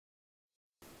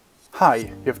Hi,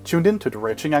 you have tuned in to the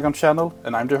Ragin Aggron Channel,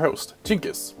 and I'm your host,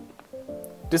 Djingis.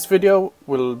 This video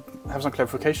will have some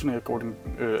clarification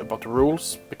about the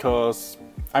rules, because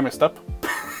I messed up.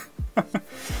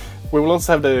 We will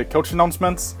also have the coach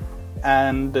announcements,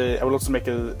 and I will also make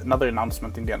another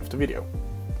announcement in the end of the video.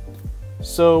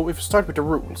 So, if we start with the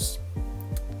rules.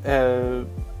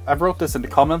 I wrote this in the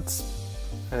comments,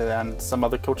 and some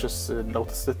other coaches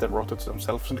noticed it and wrote it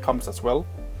themselves in the comments as well.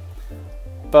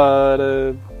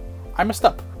 But I messed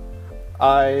up.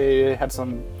 I had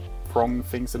some wrong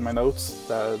things in my notes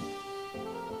that,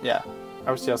 yeah,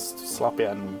 I was just sloppy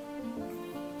and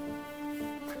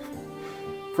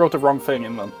wrote the wrong thing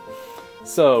in them.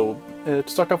 So, to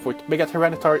start off with, Mega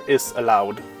Tyranitar is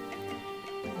allowed.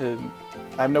 I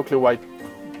have no clue why.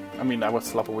 I mean, I was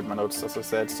sloppy with my notes, as I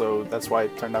said, so that's why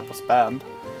it turned out was banned.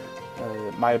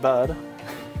 My bad.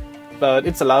 But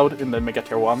it's allowed in the Mega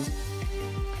Tier 1.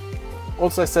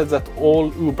 Also, I said that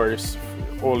all Ubers,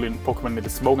 all in Pokemon in the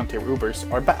Smogon tier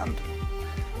Ubers, are banned.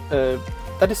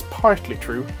 That is partly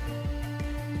true.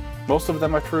 Most of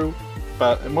them are true,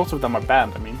 but most of them are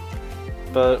banned, I mean.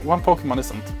 But one Pokemon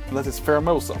isn't, and that is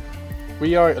Pheromosa.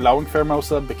 We are allowing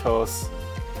Pheromosa because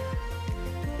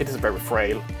it is very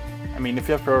frail. I mean, if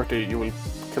you have priority, you will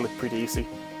kill it pretty easy.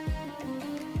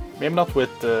 Maybe not with,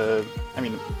 I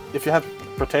mean, if you have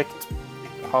Protect,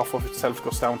 half of itself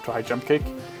goes down to High Jump Kick.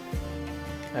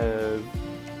 I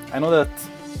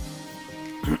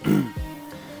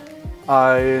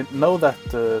know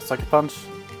that Sucker Punch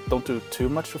don't do too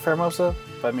much for Pheromosa,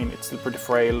 but I mean it's still pretty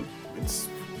frail. It's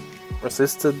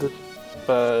resisted,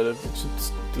 but it should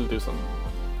still do some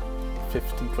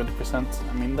 15-20%.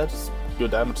 I mean that's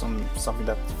good damage on something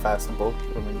that's fast and bulk.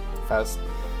 I mean fast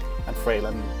and frail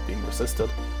and being resisted.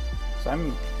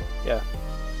 So yeah,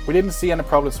 we didn't see any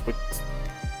problems with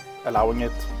allowing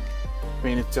it. I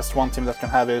mean, it's just one team that can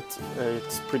have it.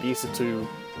 It's pretty easy to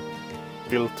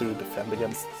build to defend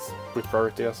against with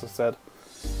priority, as I said.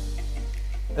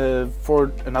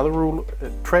 For another rule,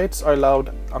 trades are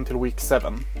allowed until week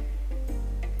 7.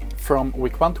 From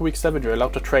week 1 to week 7, you're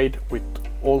allowed to trade with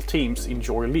all teams in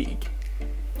your league.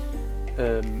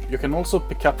 You can also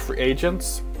pick up free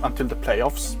agents until the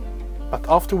playoffs, but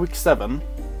after week 7,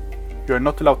 you're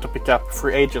not allowed to pick up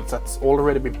free agents that's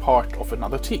already been part of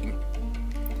another team.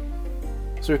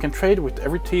 So you can trade with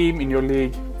every team in your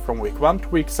league from week 1 to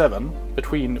week 7.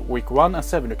 Between week 1 and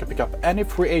 7 you can pick up any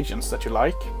free agents that you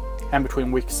like, and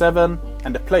between week 7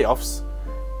 and the playoffs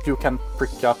you can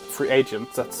pick up free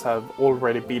agents that have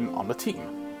already been on the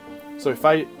team. So if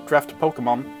I draft a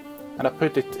Pokemon and I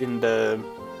put it in the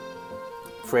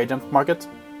free agent market,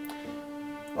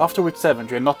 after week 7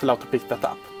 you're not allowed to pick that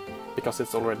up, because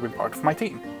it's already been part of my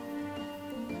team.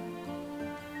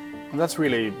 And that's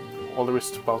really all there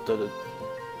is about the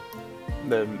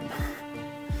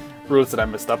rules that I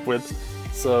messed up with.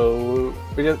 So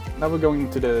now we're going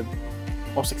into the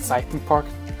most exciting part,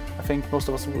 I think most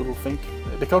of us will think,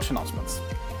 the coach announcements.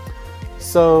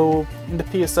 So in the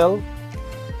PSL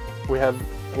we have,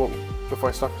 well, before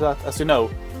I start with that, as you know,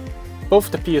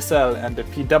 both the PSL and the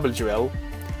PWL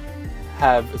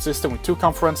have a system with 2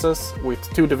 conferences with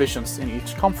 2 divisions in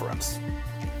each conference.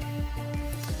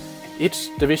 Each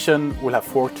division will have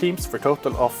 4 teams for a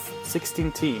total of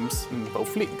 16 teams in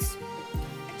both leagues.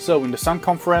 So in the Sun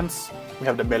Conference we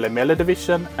have the Mele Mele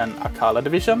division and Akala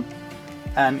division,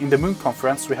 and in the Moon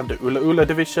Conference we have the Ula Ula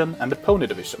division and the Pony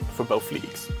division for both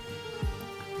leagues.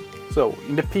 So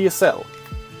in the PSL,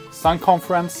 Sun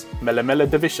Conference, Mele Mele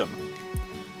division,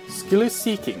 Skilly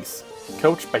Seekings,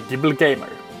 coached by Gibble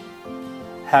Gamer,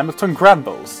 Hamilton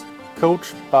Granbles,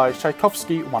 coached by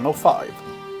Tchaikovsky 105,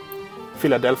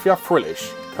 Philadelphia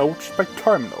Frillish, coached by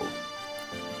Terminal,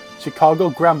 Chicago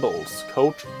Grambles,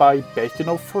 coached by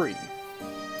Bacon 03.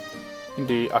 In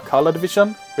the Akala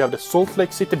division, we have the Salt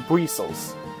Lake City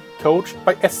Breezels, coached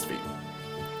by SV.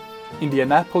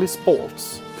 Indianapolis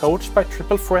Bolts, coached by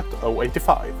Triple Threat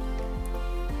 085.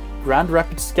 Grand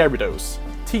Rapids Gyarados,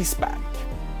 T-Spank.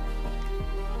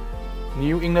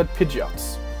 New England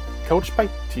Pidgeots, coached by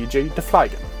TJ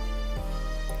DeFlygen.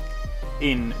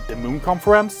 In the Moon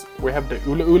Conference, we have the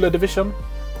Ula Ula division,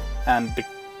 and the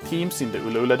teams in the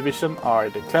Ula Ula division are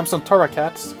the Clemson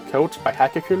Torracats, coached by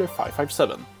Hackerkiller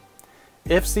 557,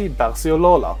 FC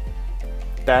Barciolola,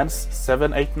 Dance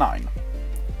 789,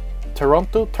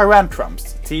 Toronto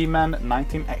Tyrantrums, T-Man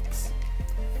 19X,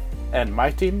 and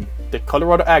my team, the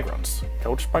Colorado Agrons,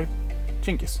 coached by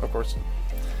Djingis, of course.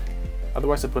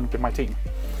 Otherwise it wouldn't be my team.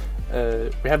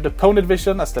 We have the Pony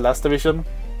division as the last division.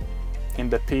 In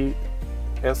the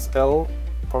PSL,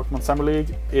 Pokemon Summer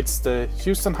League, it's the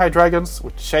Houston High Dragons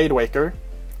with Shadewaker,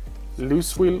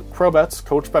 Louisville Crobats,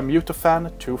 coached by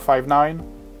Mutafan259,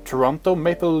 Toronto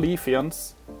Maple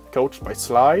Leafs, coached by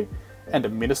Sly, and the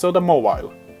Minnesota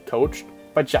Mobile, coached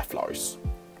by Jeff Lois.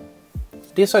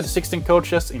 These are the 16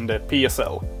 coaches in the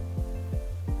PSL.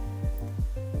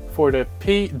 For the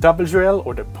PWL,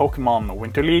 or the Pokemon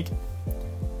Winter League,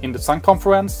 in the Sun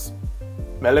Conference,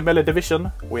 Melee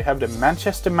Division, we have the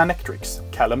Manchester Manectrics,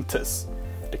 Callum Tiss,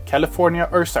 the California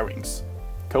Ursaring,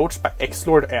 coached by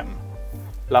X-Lord M,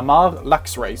 Lamar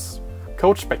Luxrays,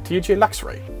 coached by TJ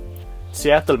Luxray,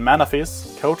 Seattle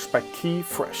Manafis, coached by Key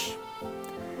Fresh.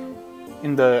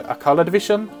 In the Akala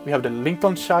Division, we have the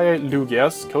Lincolnshire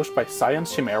Lugias, coached by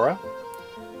Science Chimera,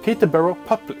 Peterborough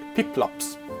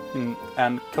Piplops,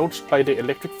 and coached by the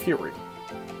Electric Fury,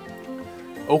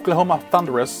 Oklahoma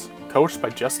Thunderers, coached by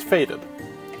Just Faded,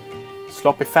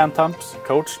 Sloppy Phantoms,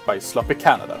 coached by Sloppy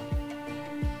Canada.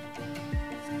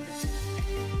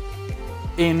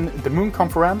 In the Moon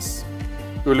Conference,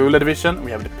 Ulula Division,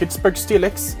 we have the Pittsburgh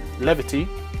Steelix, Levitee,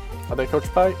 are they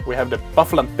coached by? We have the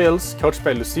Buffalo Bills, coached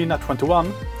by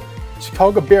Lucina21,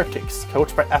 Chicago Bearticks,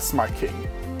 coached by Asmar King,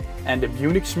 and the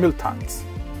Munich Schmiltans,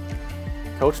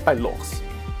 coached by Lors.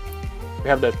 We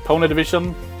have the Pony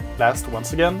Division, last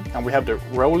once again, and we have the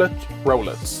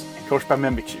Rowlets, coached by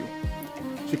Membiq.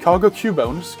 Chicago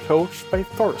Cubones, coached by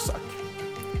Thorsak.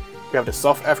 We have the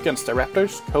South African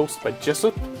Staraptors, coached by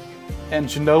Jessup, and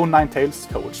Juneau Ninetails,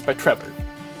 coached by Trevor.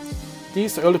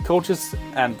 These are all the coaches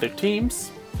and their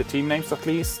teams, the team names at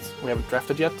least, we haven't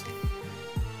drafted yet.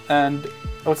 And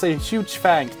I would say a huge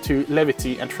thank to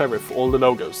Levitee and Trevor for all the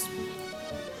logos.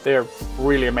 They're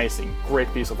really amazing,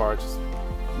 great piece of art.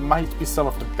 Might be some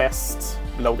of the best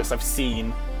logos I've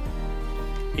seen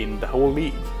in the whole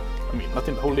league. I mean, not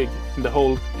in the whole league, in the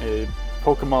whole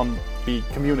Pokemon League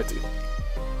community.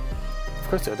 Of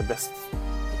course they're the best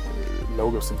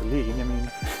logos in the league, I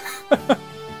mean.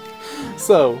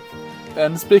 So,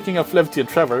 and speaking of Levitee and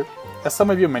Trevor, as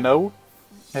some of you may know,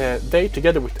 they,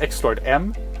 together with X-Lord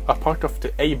M, are part of the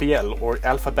ABL, or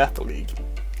Alpha Battle League.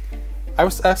 I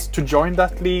was asked to join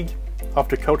that league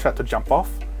after Coach had to jump off,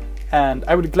 and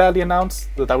I would gladly announce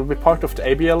that I will be part of the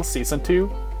ABL Season 2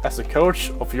 as the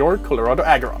coach of your Colorado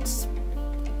Aggrons.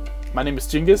 My name is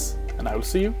Djingis, and I will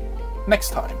see you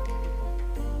next time.